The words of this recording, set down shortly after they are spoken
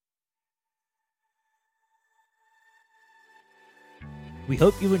We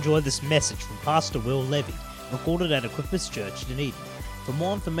hope you enjoy this message from Pastor Will Levy, recorded at Equippers Church, Dunedin. For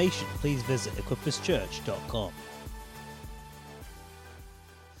more information, please visit equipperschurch.com.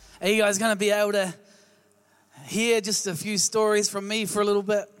 Are you guys going to be able to hear just a few stories from me for a little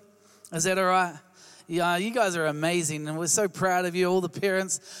bit? Is that all right? Yeah, you guys are amazing, and we're so proud of you. All the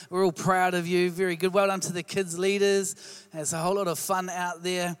parents, we're all proud of you. Very good. Well done to the kids leaders. There's a whole lot of fun out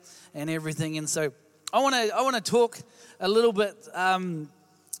there and everything. And so I want to talk a little bit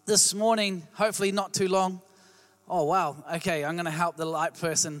this morning, hopefully not too long. Oh, wow. Okay, I'm going to help the light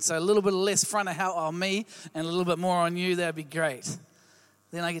person. So a little bit less front of help on me and a little bit more on you. That'd be great.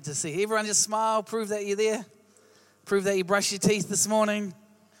 Then I get to see. Everyone just smile, prove that you're there. Prove that you brushed your teeth this morning.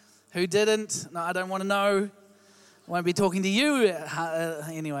 Who didn't? No, I don't want to know. I won't be talking to you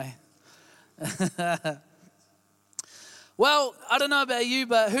anyway. Well, I don't know about you,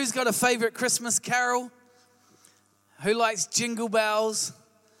 but who's got a favorite Christmas carol? Who likes Jingle Bells?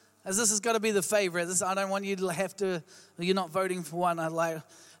 As this has got to be the favorite. I don't want you to have to, you're not voting for one. I like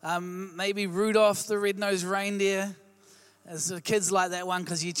maybe Rudolph the Red-Nosed Reindeer. As the kids like that one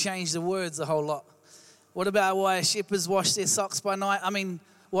because you change the words a whole lot. What about why shepherds wash their socks by night?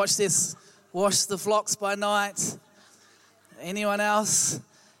 Wash the flocks by night. Anyone else?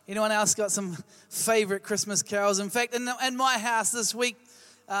 Anyone else got some favorite Christmas carols? In fact, in my house this week,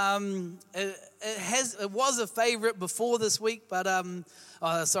 it was a favorite before this week, but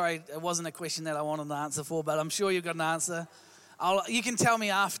it wasn't a question that I wanted to answer for, but I'm sure you've got an answer. You can tell me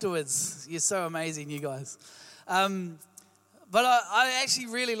afterwards. You're so amazing, you guys. But I actually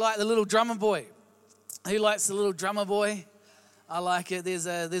really like the Little Drummer Boy. Who likes the Little Drummer Boy? I like it. There's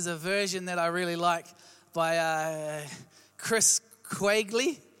a version that I really like by Chris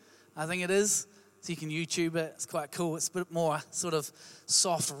Quagley, I think it is. So you can YouTube it. It's quite cool. It's a bit more sort of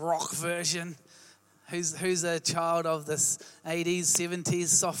soft rock version. Who's a child of this 80s, 70s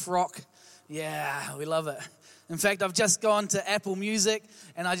soft rock? Yeah, we love it. In fact, I've just gone to Apple Music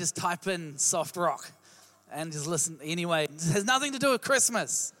and I just type in soft rock and just listen. Anyway, it has nothing to do with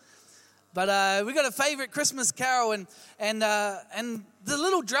Christmas. But we got a favorite Christmas carol, and the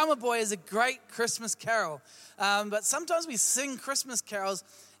Little Drummer Boy is a great Christmas carol. But sometimes we sing Christmas carols,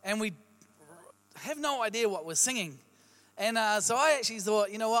 and we have no idea what we're singing. And so I actually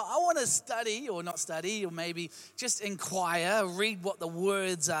thought, you know what, I want to study, or not study, or maybe just inquire, read what the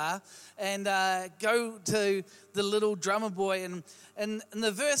words are, and go to the Little Drummer Boy. And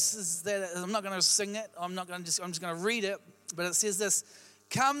the verse is that I'm not going to sing it. I'm just going to read it. But it says this.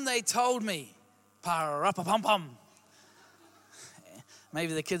 Come, they told me, pa-ra-pa-pum-pum.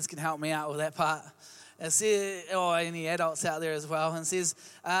 Maybe the kids can help me out with that part. It says, or any adults out there as well. And it says,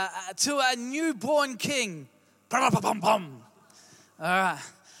 to a newborn king, pa-ra-pa-pum-pum. All right.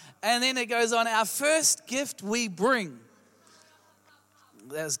 And then it goes on, our first gift we bring.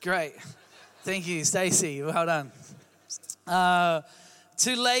 That's great. Thank you, Stacey. Well done.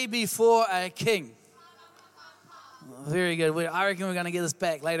 To lay before a king. Very good. I reckon we're going to get this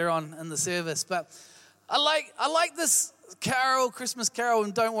back later on in the service. But I like this carol, Christmas carol,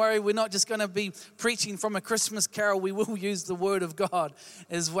 and don't worry, we're not just going to be preaching from a Christmas carol. We will use the Word of God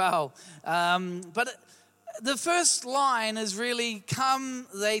as well. But the first line is really, come,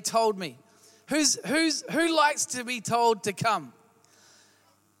 they told me. Who likes to be told to come?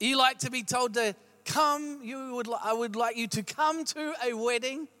 You like to be told to come? I would like you to come to a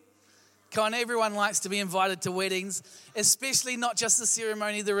wedding. Come on, everyone likes to be invited to weddings, especially not just the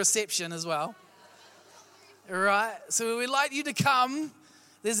ceremony, the reception as well. All right, so we'd like you to come.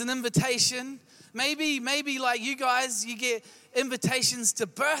 There's an invitation. Maybe like you guys, you get invitations to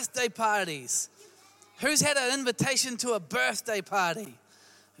birthday parties. Who's had an invitation to a birthday party?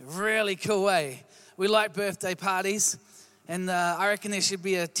 Really cool way. We like birthday parties, and I reckon there should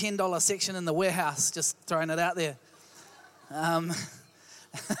be a $10 section in the warehouse, just throwing it out there.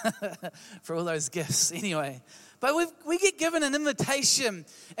 For all those gifts anyway. But we get given an invitation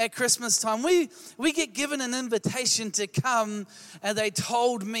at Christmas time. We get given an invitation to come, and they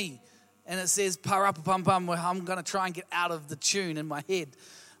told me. And it says, pa-ra-pa-pum-pum, I'm going to try and get out of the tune in my head.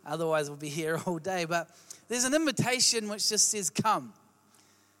 Otherwise, we'll be here all day. But there's an invitation which just says, come.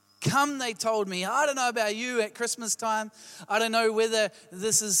 Come, they told me. I don't know about you at Christmas time. I don't know whether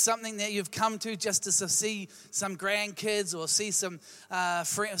this is something that you've come to just to see some grandkids or see some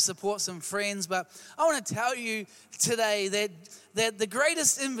support some friends. But I want to tell you today that the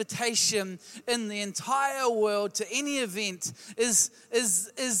greatest invitation in the entire world to any event is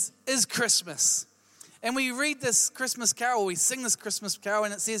Christmas. And we read this Christmas carol, we sing this Christmas carol,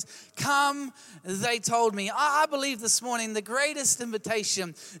 and it says, "Come, they told me." I believe this morning the greatest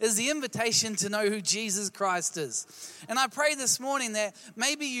invitation is the invitation to know who Jesus Christ is. And I pray this morning that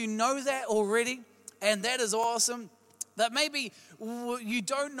maybe you know that already, and that is awesome. But maybe you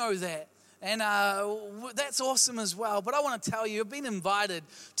don't know that. And that's awesome as well. But I want to tell you, you've been invited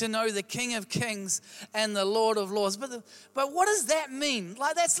to know the King of Kings and the Lord of Lords. But what does that mean?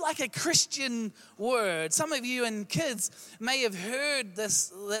 Like, that's like a Christian word. Some of you and kids may have heard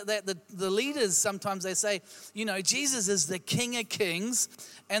this, that the leaders, sometimes they say, you know, Jesus is the King of Kings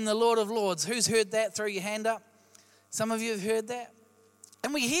and the Lord of Lords. Who's heard that? Throw your hand up. Some of you have heard that.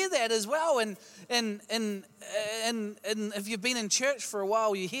 And we hear that as well, and if you've been in church for a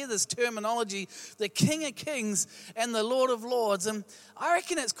while, you hear this terminology, the King of Kings and the Lord of Lords. And I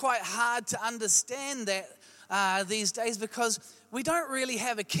reckon it's quite hard to understand that these days, because we don't really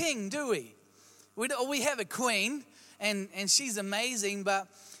have a king, do we? We have a queen, and she's amazing, but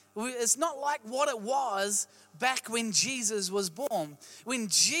it's not like what it was back when Jesus was born. When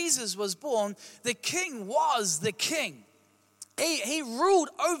Jesus was born, the king was the king. He ruled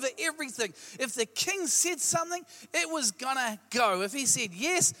over everything. If the king said something, it was going to go. If he said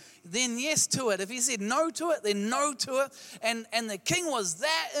yes, then yes to it. If he said no to it, then no to it. And the king was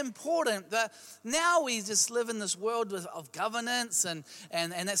that important. But now we just live in this world of governance, and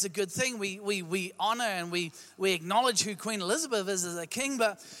that's a good thing. We honor and we acknowledge who Queen Elizabeth is as a king.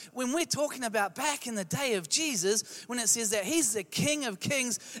 But when we're talking about back in the day of Jesus, when it says that he's the King of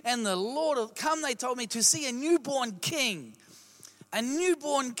Kings and the Lord of, come, they told me, to see a newborn king. A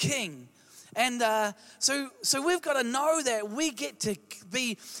newborn king. And so we've got to know that we've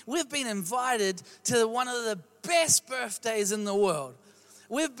been invited to one of the best birthdays in the world.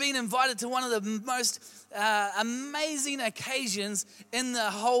 We've been invited to one of the most amazing occasions in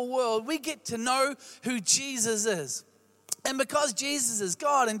the whole world. We get to know who Jesus is. And because Jesus is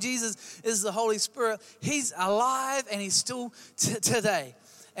God and Jesus is the Holy Spirit, he's alive and he's still today.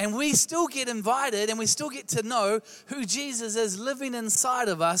 And we still get invited, and we still get to know who Jesus is living inside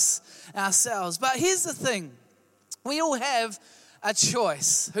of us ourselves. But here's the thing. We all have a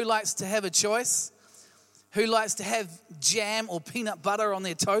choice. Who likes to have a choice? Who likes to have jam or peanut butter on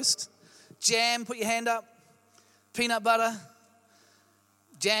their toast? Jam, put your hand up. Peanut butter.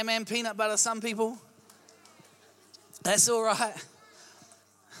 Jam and peanut butter, some people. That's all right.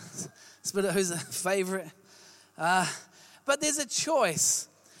 It's a bit of who's a favorite. But there's a choice.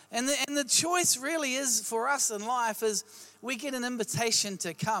 And the choice really is for us in life is we get an invitation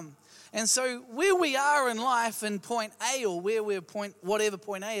to come. And so where we are in life in point A, or where we're whatever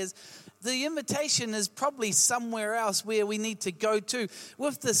point A is, the invitation is probably somewhere else where we need to go to.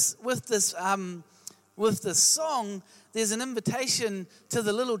 With this song, there's an invitation to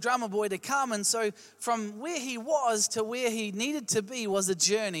the little drummer boy to come. And so from where he was to where he needed to be was a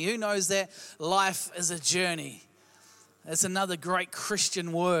journey. Who knows that life is a journey? That's another great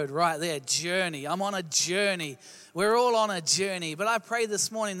Christian word right there, journey. I'm on a journey. We're all on a journey. But I pray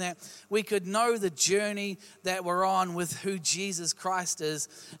this morning that we could know the journey that we're on with who Jesus Christ is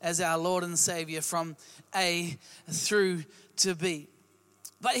as our Lord and Savior from A through to B.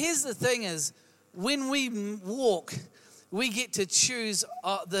 But here's the thing is, when we walk, we get to choose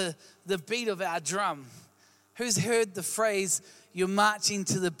the beat of our drum. Who's heard the phrase, you're marching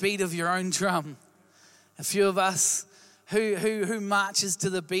to the beat of your own drum? A few of us. Who marches to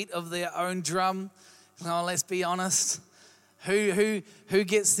the beat of their own drum? Oh, let's be honest. Who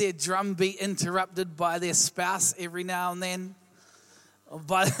gets their drum beat interrupted by their spouse every now and then?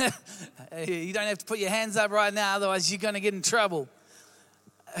 You don't have to put your hands up right now, otherwise you're going to get in trouble.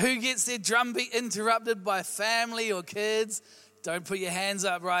 Who gets their drum beat interrupted by family or kids? Don't put your hands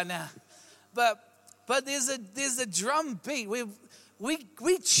up right now. But there's a drum beat. We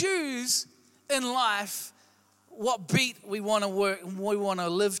choose in life what beat we want to work, we want to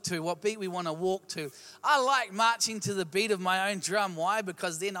live to, what beat we want to walk to. I like marching to the beat of my own drum. Why?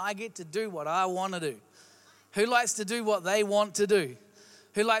 Because then I get to do what I want to do. Who likes to do what they want to do?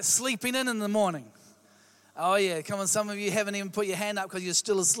 Who likes sleeping in the morning? Oh yeah, come on, some of you haven't even put your hand up because you're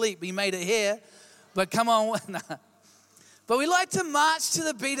still asleep. You made it here, but come on. But we like to march to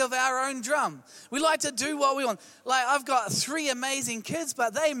the beat of our own drum. We like to do what we want. Like, I've got 3 amazing kids,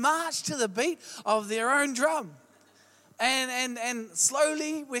 but they march to the beat of their own drum. And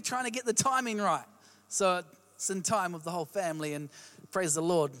slowly we're trying to get the timing right. So it's in time with the whole family, and praise the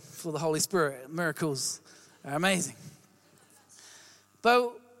Lord for the Holy Spirit. Miracles are amazing.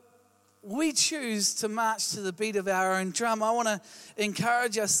 But we choose to march to the beat of our own drum. I want to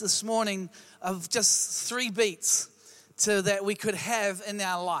encourage us this morning of just 3 beats that we could have in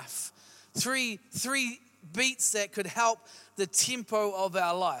our life. Three beats that could help the tempo of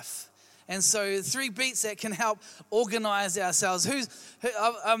our life. And so 3 beats that can help organize ourselves.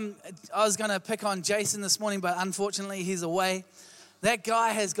 I was going to pick on Jason this morning, but unfortunately he's away. That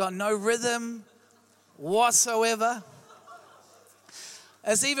guy has got no rhythm whatsoever.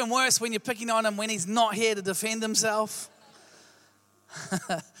 It's even worse when you're picking on him when he's not here to defend himself.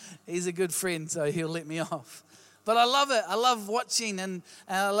 He's a good friend, so he'll let me off. But I love it. I love watching, and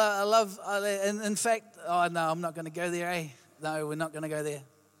in fact, oh no, I'm not going to go there, eh? No, we're not going to go there.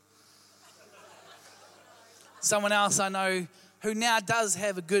 Someone else I know who now does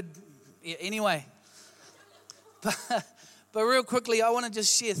have a good, anyway. But real quickly, I want to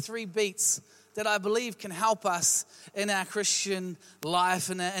just share 3 beats that I believe can help us in our Christian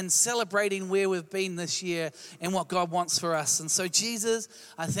life and celebrating where we've been this year and what God wants for us. And so, Jesus,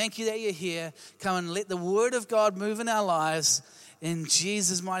 I thank you that you're here. Come and let the word of God move in our lives in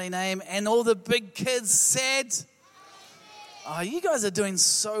Jesus' mighty name. And all the big kids said, oh, you guys are doing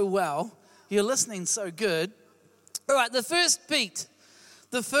so well. You're listening so good. All right, the first beat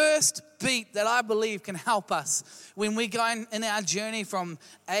that I believe can help us when we're going in our journey from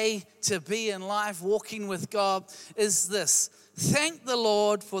A to B in life, walking with God, is this. Thank the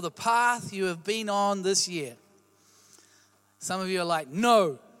Lord for the path you have been on this year. Some of you are like,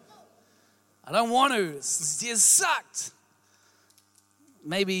 no, I don't want to. This year sucked.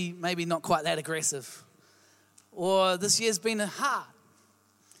 Maybe not quite that aggressive. Or this year's been hard.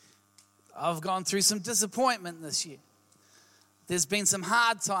 I've gone through some disappointment this year. There's been some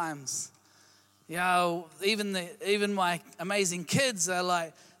hard times. You know, even my amazing kids are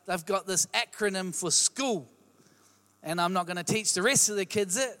like, they've got this acronym for school. And I'm not going to teach the rest of the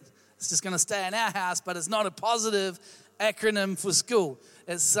kids it. It's just going to stay in our house, but it's not a positive acronym for school.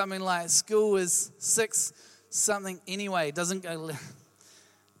 It's something like school is 6 something anyway. It doesn't go,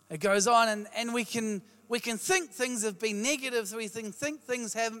 it goes on and we can think things have been negative. We think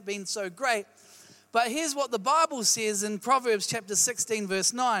things haven't been so great. But here's what the Bible says in Proverbs chapter 16,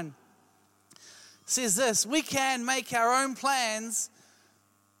 verse 9. It says this, we can make our own plans,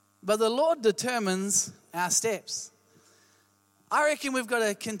 but the Lord determines our steps. I reckon we've got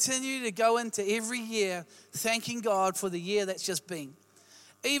to continue to go into every year thanking God for the year that's just been.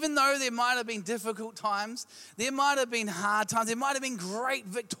 Even though there might have been difficult times, there might have been hard times, there might have been great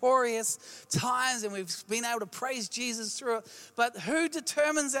victorious times, and we've been able to praise Jesus through it. But who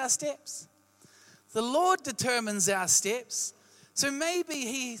determines our steps? The Lord determines our steps. So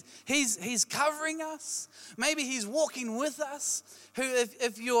maybe he's covering us. Maybe he's walking with us. Who,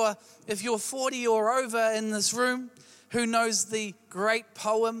 if you're 40 or over in this room, who knows the great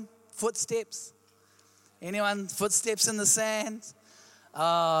poem Footsteps? Anyone? Footsteps in the sand.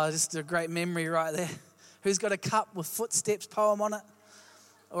 Oh, just a great memory right there. Who's got a cup with Footsteps poem on it?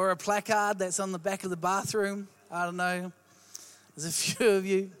 Or a placard that's on the back of the bathroom? I don't know. There's a few of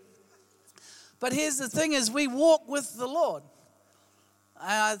you. But here's the thing is we walk with the Lord.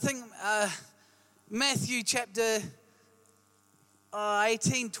 I think Matthew chapter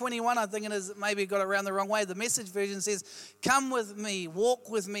 18:21, I think it is, maybe got it around the wrong way. The Message version says, come with me, walk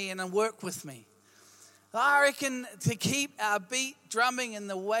with me, and work with me. I reckon to keep our beat drumming in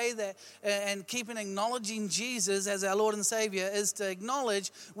the way that, and keeping acknowledging Jesus as our Lord and Savior, is to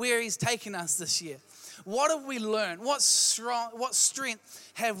acknowledge where He's taken us this year. What have we learned? What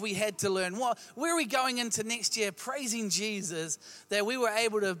strength have we had to learn? Where are we going into next year praising Jesus that we were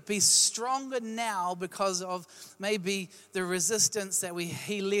able to be stronger now because of maybe the resistance that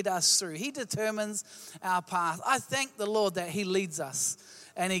He led us through? He determines our path. I thank the Lord that He leads us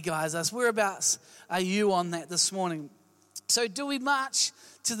and He guides us. Whereabouts are you on that this morning? So do we march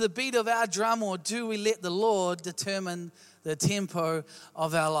to the beat of our drum, or do we let the Lord determine the tempo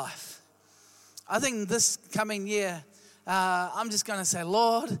of our life? I think this coming year, I'm just going to say,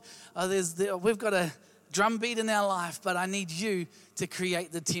 Lord, we've got a drum beat in our life, but I need you to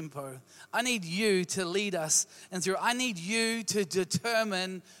create the tempo. I need you to lead us and through. I need you to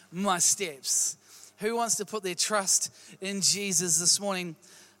determine my steps. Who wants to put their trust in Jesus this morning?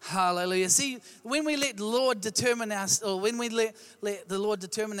 Hallelujah. See, when we let the Lord determine our steps,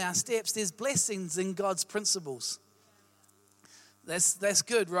 there's blessings in God's principles. That's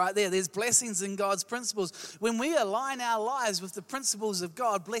good right there. There's blessings in God's principles. When we align our lives with the principles of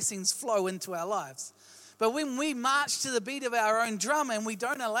God, blessings flow into our lives. But when we march to the beat of our own drum and we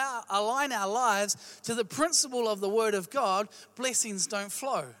don't align our lives to the principle of the Word of God, blessings don't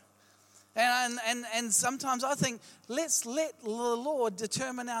flow. And sometimes I think, let's let the Lord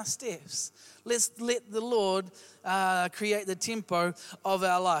determine our steps. Let's let the Lord create the tempo of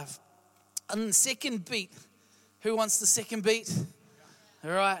our life. And the second beat. Who wants the second beat? All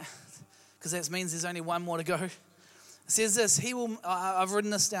right. because that means there's only one more to go. It says this, I've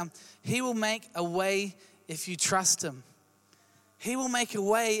written this down. He will make a way if you trust him. He will make a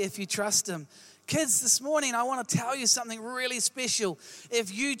way if you trust him. Kids, this morning I want to tell you something really special.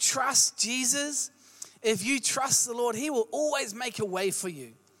 If you trust Jesus, if you trust the Lord, he will always make a way for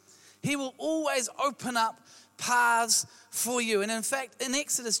you. He will always open up paths for you. And in fact, in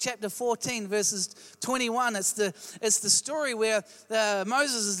Exodus chapter 14, verses 21, it's the story where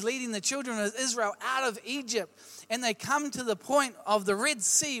Moses is leading the children of Israel out of Egypt, and they come to the point of the Red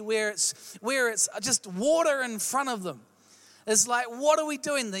Sea where it's just water in front of them. It's like, what are we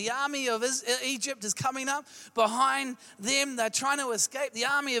doing? The army of Egypt is coming up behind them. They're trying to escape. The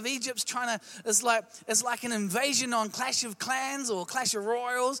army of Egypt's it's like an invasion on Clash of Clans or Clash of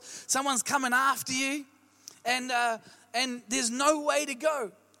Royals. Someone's coming after you. And there's no way to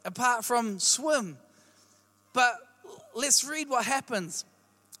go apart from swim. But let's read what happens.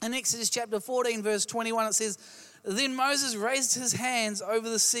 In Exodus chapter 14, verse 21, it says, "Then Moses raised his hands over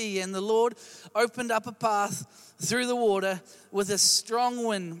the sea, and the Lord opened up a path through the water with a strong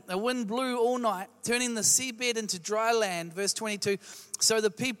wind. A wind blew all night, turning the seabed into dry land." Verse 22, "So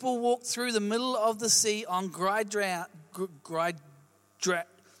the people walked through the middle of the sea on dry ground."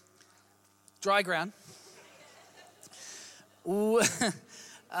 What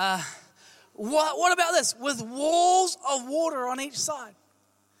about this? With walls of water on each side.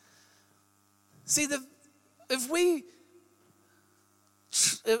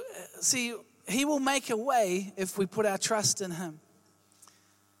 He will make a way if we put our trust in him.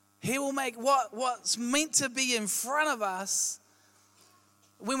 He will make what's meant to be in front of us.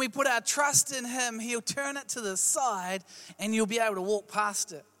 When we put our trust in him, he'll turn it to the side and you'll be able to walk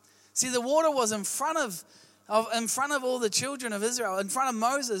past it. See, the water was in front of all the children of Israel, in front of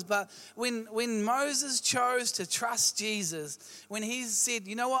Moses. But when Moses chose to trust Jesus, when he said,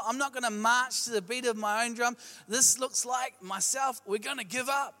 you know what, I'm not going to march to the beat of my own drum. This looks like myself. We're going to give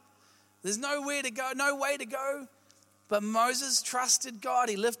up. There's nowhere to go, no way to go. But Moses trusted God.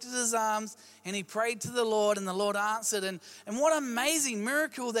 He lifted his arms and he prayed to the Lord, and the Lord answered. And what an amazing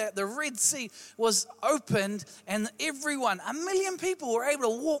miracle that the Red Sea was opened and everyone, 1 million people were able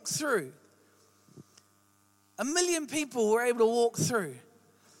to walk through. 1 million people were able to walk through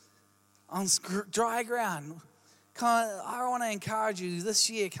on dry ground. I want to encourage you this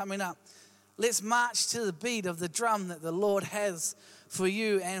year coming up. Let's march to the beat of the drum that the Lord has for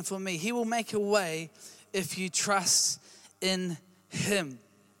you and for me. He will make a way if you trust in him.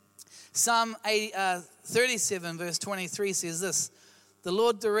 Psalm 37 verse 23 says this, "The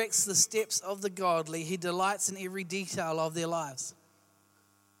Lord directs the steps of the godly. He delights in every detail of their lives."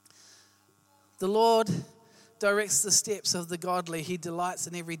 The Lord directs the steps of the godly. He delights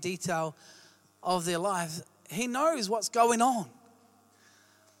in every detail of their life. He knows what's going on.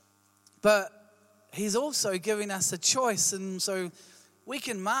 But he's also giving us a choice. And so we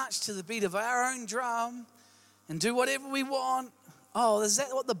can march to the beat of our own drum and do whatever we want. Oh, is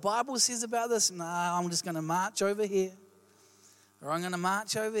that what the Bible says about this? Nah, I'm just going to march over here. Or I'm going to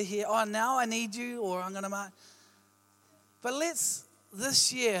march over here. Oh, now I need you. Or I'm going to march. But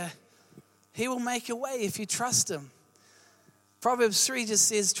this year, he will make a way if you trust him. Proverbs 3 just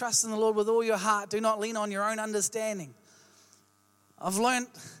says, trust in the Lord with all your heart. Do not lean on your own understanding. I've learned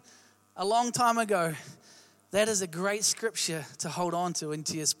a long time ago that is a great scripture to hold on to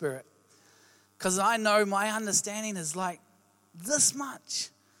into your spirit. Because I know my understanding is like this much.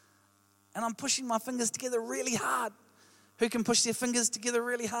 And I'm pushing my fingers together really hard. Who can push their fingers together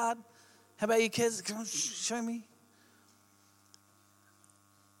really hard? How about you kids? Come on, show me.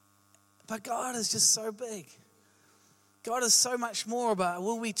 But God is just so big. God is so much more about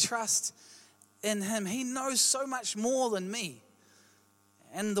will we trust in him. He knows so much more than me.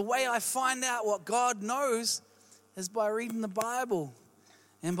 And the way I find out what God knows is by reading the Bible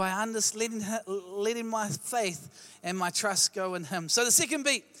and by letting my faith and my trust go in him. So the second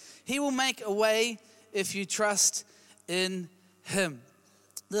beat, he will make a way if you trust in him.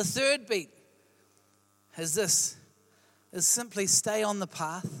 The third beat is simply stay on the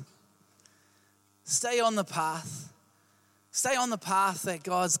path. Stay on the path. Stay on the path that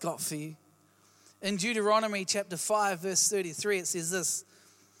God's got for you. In Deuteronomy chapter 5, verse 33, it says this,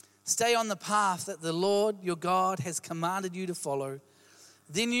 stay on the path that the Lord your God has commanded you to follow.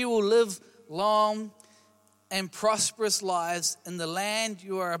 Then you will live long and prosperous lives in the land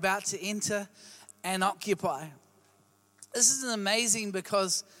you are about to enter and occupy. This is amazing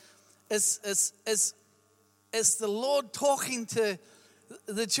because it's the Lord talking to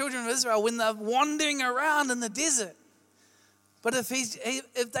the children of Israel when they're wandering around in the desert. But if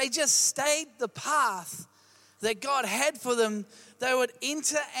they just stayed the path that God had for them, they would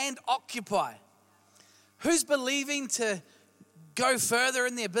enter and occupy. Who's believing to go further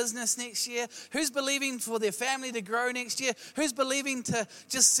in their business next year? Who's believing for their family to grow next year? Who's believing to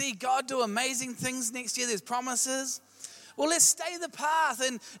just see God do amazing things next year? There's promises. Well, let's stay the path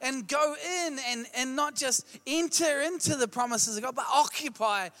and go in and not just enter into the promises of God, but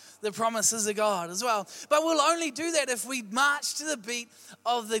occupy the promises of God as well. But we'll only do that if we march to the beat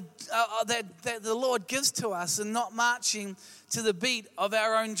of that the Lord gives to us, and not marching to the beat of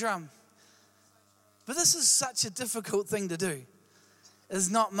our own drum. But this is such a difficult thing to do, is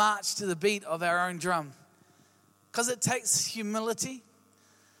not march to the beat of our own drum. Because it takes humility.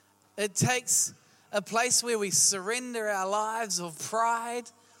 It takes a place where we surrender our lives of pride,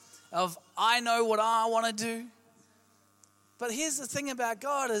 of I know what I want to do. But here's the thing about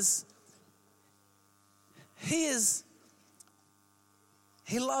God is He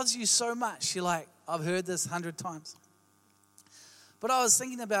loves you so much. You're like, I've heard this 100 times. But I was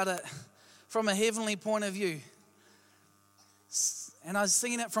thinking about it from a heavenly point of view. And I was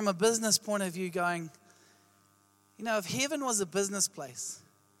thinking it from a business point of view, going, if heaven was a business place,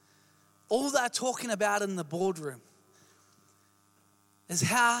 all they're talking about in the boardroom is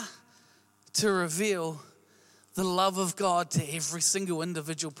how to reveal the love of God to every single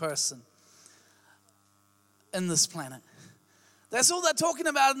individual person in this planet. That's all they're talking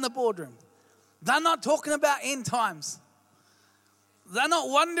about in the boardroom. They're not talking about end times. They're not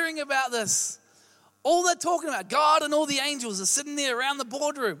wondering about this. All they're talking about, God and all the angels are sitting there around the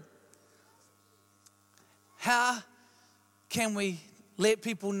boardroom. How can we let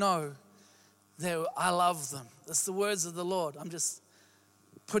people know that I love them? That's the words of the Lord. I'm just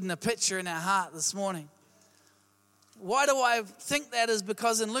putting a picture in our heart this morning. Why do I think that? Is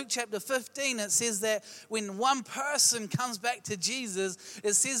because in Luke chapter 15, it says that when one person comes back to Jesus,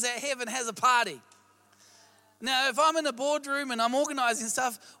 it says that heaven has a party. Now, if I'm in a boardroom and I'm organizing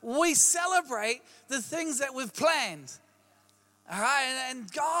stuff, we celebrate the things that we've planned. All right?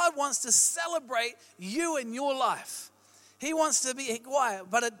 And God wants to celebrate you and your life. He wants to be quiet,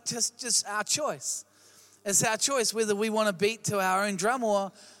 but it's just our choice. It's our choice whether we want to beat to our own drum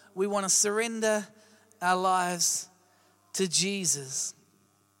or we want to surrender our lives to Jesus.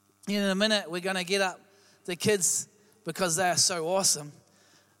 In a minute, we're going to get up the kids because they are so awesome.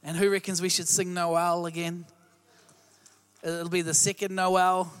 And who reckons we should sing Noel again? It'll be the second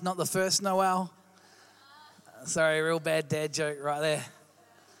Noel, not the first Noel. Sorry, real bad dad joke right there.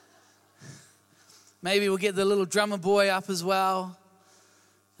 Maybe we'll get the little drummer boy up as well.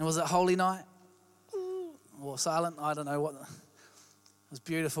 And was it Holy Night? Or Silent? I don't know what. It was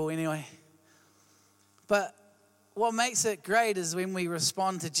beautiful anyway. But what makes it great is when we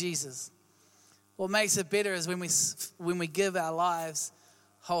respond to Jesus. What makes it better is when we give our lives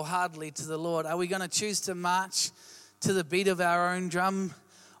wholeheartedly to the Lord. Are we going to choose to march to the beat of our own drum?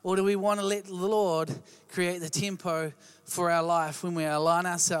 Or do we want to let the Lord create the tempo for our life when we align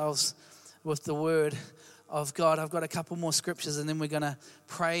ourselves with the Word of God? I've got a couple more scriptures and then we're going to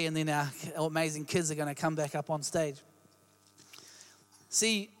pray, and then our amazing kids are going to come back up on stage.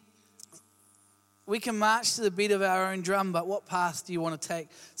 See, we can march to the beat of our own drum, but what path do you want to take?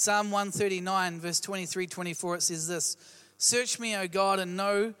 Psalm 139, verse 23, 24, it says this: Search me, O God, and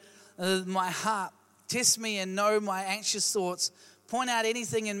know my heart. Test me and know my anxious thoughts. Point out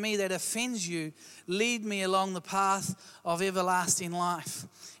anything in me that offends you. Lead me along the path of everlasting life.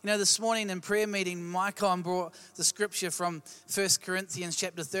 This morning in prayer meeting, Micah brought the scripture from 1 Corinthians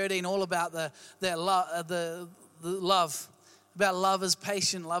chapter 13, all about the love. About love is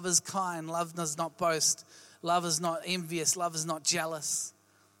patient, love is kind, love does not boast, love is not envious, love is not jealous.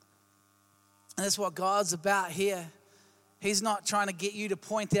 And that's what God's about here. He's not trying to get you to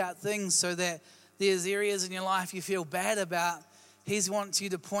point out things so that there's areas in your life you feel bad about. He wants you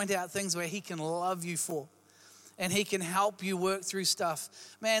to point out things where He can love you for, and He can help you work through stuff.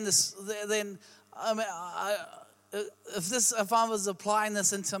 Man, if I was applying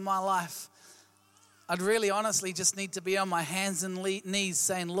this into my life, I'd really honestly just need to be on my hands and knees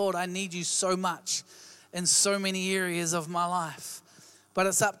saying, Lord, I need you so much in so many areas of my life. But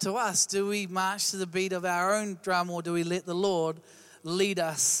it's up to us. Do we march to the beat of our own drum, or do we let the Lord lead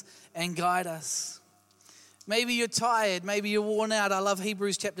us and guide us? Maybe you're tired. Maybe you're worn out. I love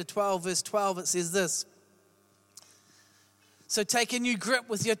Hebrews chapter 12, verse 12. It says this: So take a new grip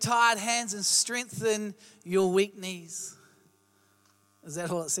with your tired hands and strengthen your weak knees. Is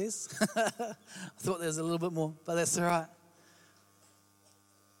that all it says? I thought there was a little bit more, but that's all right.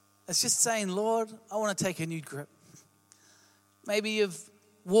 It's just saying, Lord, I want to take a new grip. Maybe you've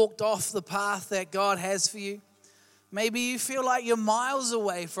walked off the path that God has for you. Maybe you feel like you're miles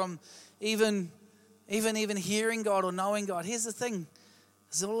away from even even hearing God or knowing God. Here's the thing,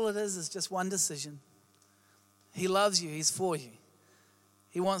 is all it is just one decision. He loves you. He's for you.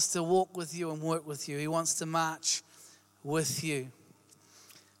 He wants to walk with you and work with you. He wants to march with you.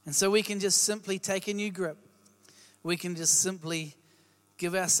 And so we can just simply take a new grip. We can just simply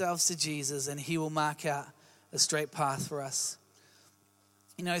give ourselves to Jesus, and He will mark out a straight path for us.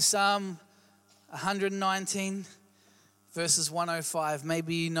 You know, Psalm 119, verses 105.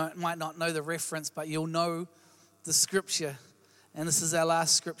 Maybe you might not know the reference, but you'll know the scripture. And this is our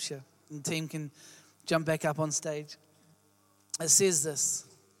last scripture. And the team can jump back up on stage. It says this.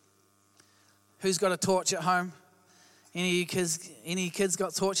 Who's got a torch at home? Any kids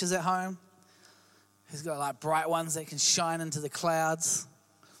got torches at home? Who's got like bright ones that can shine into the clouds?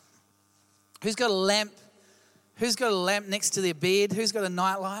 Who's got a lamp? Who's got a lamp next to their bed? Who's got a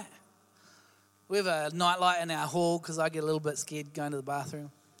nightlight? We have a nightlight in our hall because I get a little bit scared going to the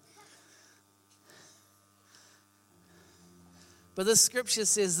bathroom. But this scripture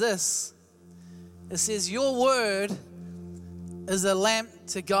says this. It says, your word is a lamp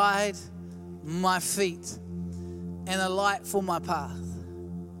to guide my feet and a light for my path.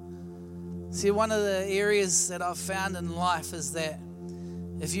 See, one of the areas that I've found in life is that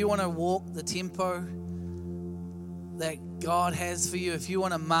if you want to walk the tempo that God has for you, if you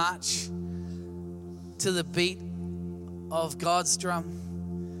want to march to the beat of God's drum,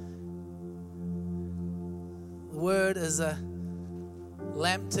 the word is a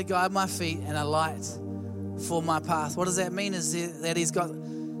lamp to guide my feet and a light for my path. What does that mean? Is that He's got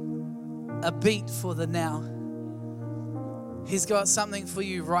a beat for the now. He's got something for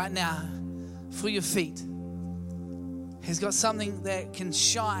you right now, for your feet. He's got something that can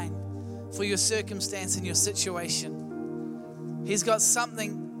shine for your circumstance and your situation. He's got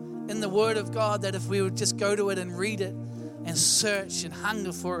something in the Word of God that if we would just go to it and read it and search and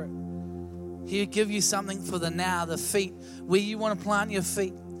hunger for it, He'll give you something for the now, the feet, where you want to plant your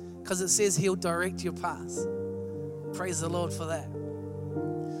feet, because it says He'll direct your path. Praise the Lord for that.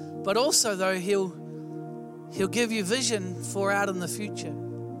 But also, though, He'll give you vision for out in the future.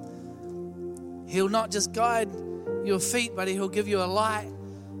 He'll not just guide your feet, but He'll give you a light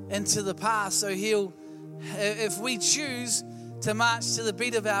into the past. So if we choose to march to the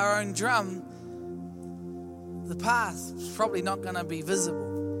beat of our own drum, the path is probably not going to be visible.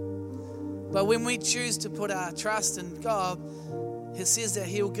 But when we choose to put our trust in God, it says that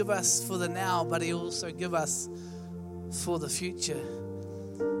He'll give us for the now, but He'll also give us for the future.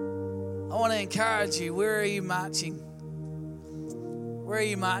 I want to encourage you. Where are you marching? Where are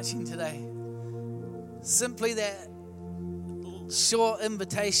you marching today? Simply that short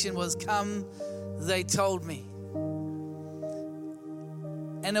invitation was, come, they told me.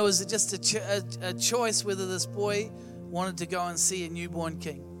 And it was just a choice whether this boy wanted to go and see a newborn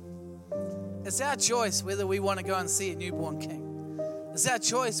king. It's our choice whether we want to go and see a newborn king. It's our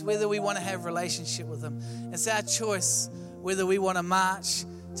choice whether we want to have a relationship with Him. It's our choice whether we want to march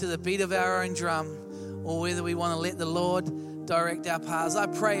to the beat of our own drum or whether we want to let the Lord direct our paths. I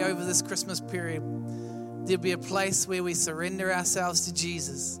pray over this Christmas period there'll be a place where we surrender ourselves to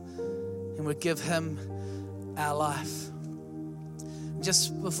Jesus and we give Him our life.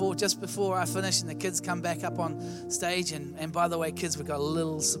 Just before I finish and the kids come back up on stage, and by the way, kids, we've got a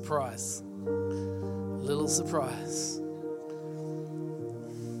little surprise.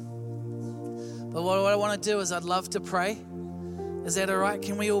 But what I want to do is I'd love to pray. Is that all right?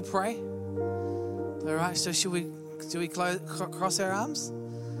 Can we all pray? All right, so do we cross our arms?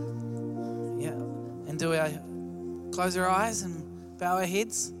 Yeah. And do we close our eyes and bow our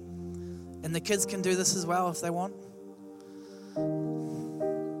heads? And the kids can do this as well if they want.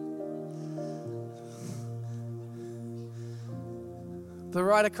 But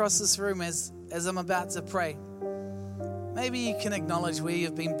right across this room, as I'm about to pray, maybe you can acknowledge where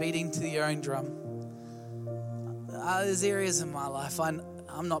you've been beating to your own drum. There's areas in my life I'm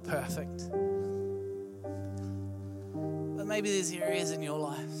not perfect. But maybe there's areas in your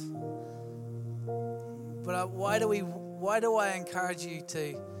life. But why do I encourage you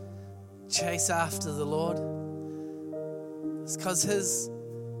to chase after the Lord? It's because His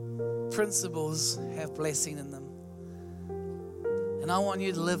principles have blessing in them. And I want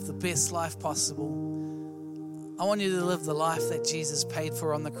you to live the best life possible. I want you to live the life that Jesus paid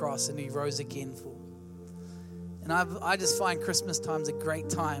for on the cross and He rose again for. And I just find Christmas time's a great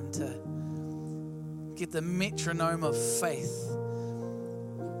time to get the metronome of faith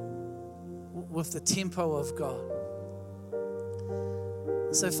with the tempo of God.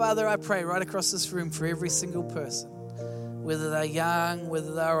 So, Father, I pray right across this room for every single person, whether they're young,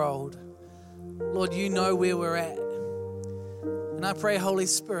 whether they're old. Lord, You know where we're at. And I pray, Holy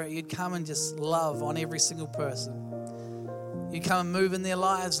Spirit, you'd come and just love on every single person. You come and move in their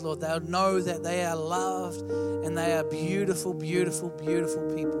lives, Lord. They'll know that they are loved and they are beautiful, beautiful, beautiful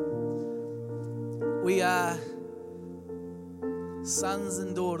people. We are sons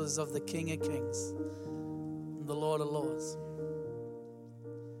and daughters of the King of Kings and the Lord of Lords.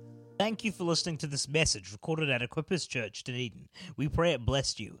 Thank you for listening to this message recorded at Equippers Church, Dunedin. We pray it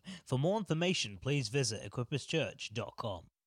blessed you. For more information, please visit equipperschurch.com.